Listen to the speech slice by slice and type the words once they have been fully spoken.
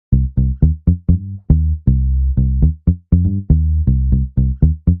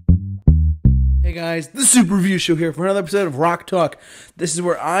Hey guys, the Super Review Show here for another episode of Rock Talk. This is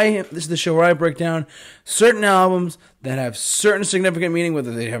the show where I break down certain albums that have certain significant meaning,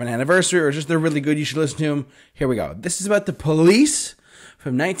 whether they have an anniversary or just they're really good, you should listen to them. Here we go. This is about the Police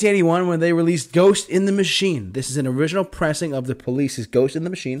from 1981 when they released Ghost in the Machine. This is an original pressing of the Police's Ghost in the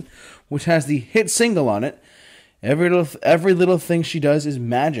Machine, which has the hit single on it, Every Little Thing She Does Is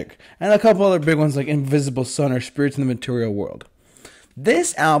Magic, and a couple other big ones like Invisible Sun or Spirits in the Material World.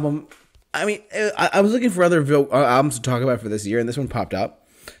 This album, I mean, I was looking for other albums to talk about for this year, and this one popped up.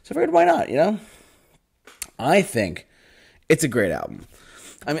 So I figured, why not, you know? I think it's a great album.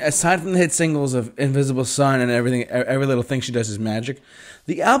 I mean, aside from the hit singles of Invisible Sun and Every Little Thing She Does Is Magic,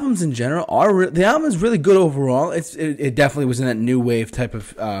 the albums in general the album is really good overall. It definitely was in that new wave type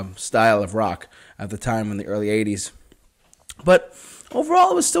of style of rock at the time in the early 80s. But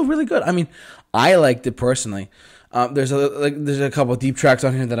overall, it was still really good. I mean, I liked it personally. There's a couple of deep tracks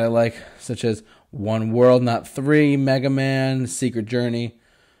on here that I like, such as One World, Not Three, Mega Man, Secret Journey.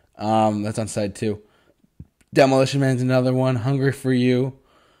 That's on side 2. Demolition Man's another one. Hungry for You.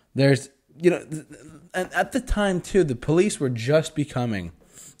 There's, and at the time too, the Police were just becoming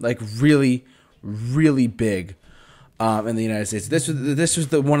like really, really big in the United States. This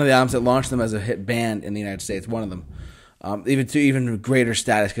was one of the albums that launched them as a hit band in the United States. One of them, even greater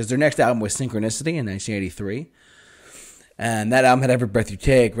status, because their next album was Synchronicity in 1983. And that album had Every Breath You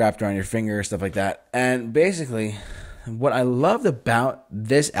Take, Wrapped Around Your Finger, stuff like that. And basically, what I loved about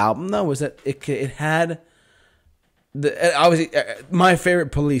this album, though, was that it had obviously my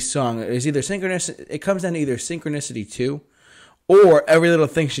favorite Police song is either Synchronicity. It comes down to either Synchronicity 2 or Every Little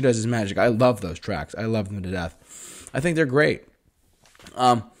Thing She Does Is Magic. I love those tracks. I love them to death. I think they're great.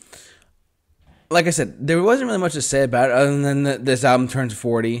 Like I said, there wasn't really much to say about it other than that this album turns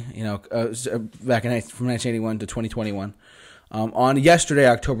 40. Back from 1981 to 2021. On yesterday,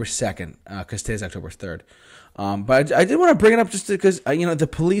 October 2nd, because today's October 3rd. But I did want to bring it up just because, the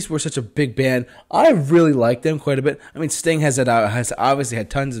Police were such a big band. I really liked them quite a bit. I mean, Sting has obviously had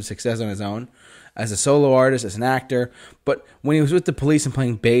tons of success on his own as a solo artist, as an actor. But when he was with the Police and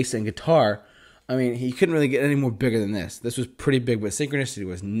playing bass and guitar, I mean, he couldn't really get any more bigger than this. This was pretty big, but Synchronicity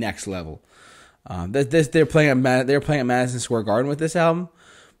was they were playing at Madison Square Garden with this album.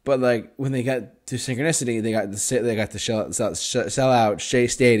 But like when they got to Synchronicity, they got to sell out Shea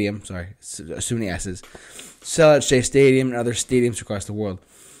Stadium. Sorry, so many S's. Sell out Shea Stadium and other stadiums across the world.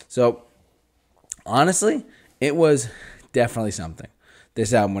 So honestly, it was definitely something.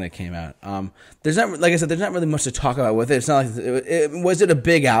 This album when it came out. There's not really much to talk about with it. It's not like was it a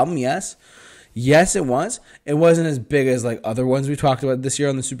big album? Yes. Yes, it was. It wasn't as big as like other ones we talked about this year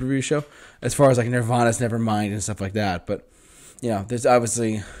on the Super Review Show, as far as like Nirvana's Nevermind and stuff like that. But this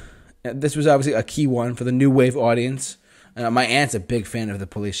was obviously a key one for the new wave audience. My aunt's a big fan of the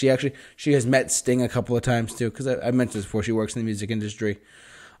Police. She has met Sting a couple of times too, because I mentioned this before. She works in the music industry.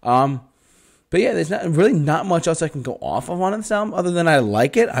 But yeah, there's not much else I can go off of on this album other than I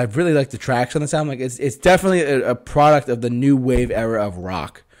like it. I really like the tracks on this album. Like it's definitely a product of the new wave era of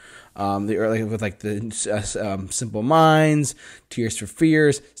rock. The early with like the Simple Minds, Tears for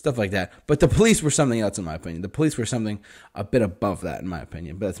Fears, stuff like that. But the Police were something else in my opinion. The Police were something a bit above that in my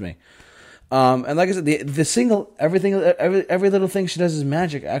opinion. But that's me. And like I said, the single Every Little Thing She Does Is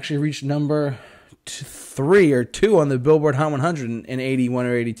Magic actually reached number 3 or 2 on the Billboard Hot 100 in 81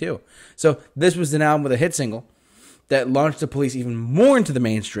 or 82. So this was an album with a hit single that launched the Police even more into the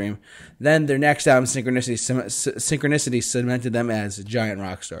mainstream. Then their next album, Synchronicity, cemented them as giant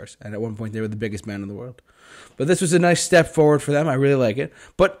rock stars. And at one point, they were the biggest band in the world. But this was a nice step forward for them. I really like it.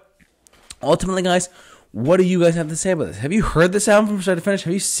 But ultimately, guys, what do you guys have to say about this? Have you heard this album from start to finish?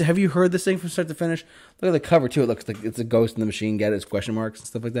 Have you heard this thing from start to finish? Look at the cover, too. It looks like it's a Ghost in the Machine. Get it? It's question marks and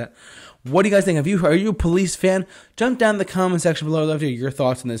stuff like that. What do you guys think? Are you a Police fan? Jump down in the comment section below. I'd love to hear your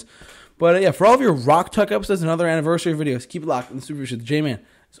thoughts on this. But yeah, for all of your Rock Talk episodes and other anniversary videos, keep it locked in the Super Review Show. The J-Man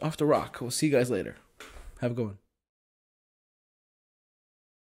is off to rock. We'll see you guys later. Have a good one.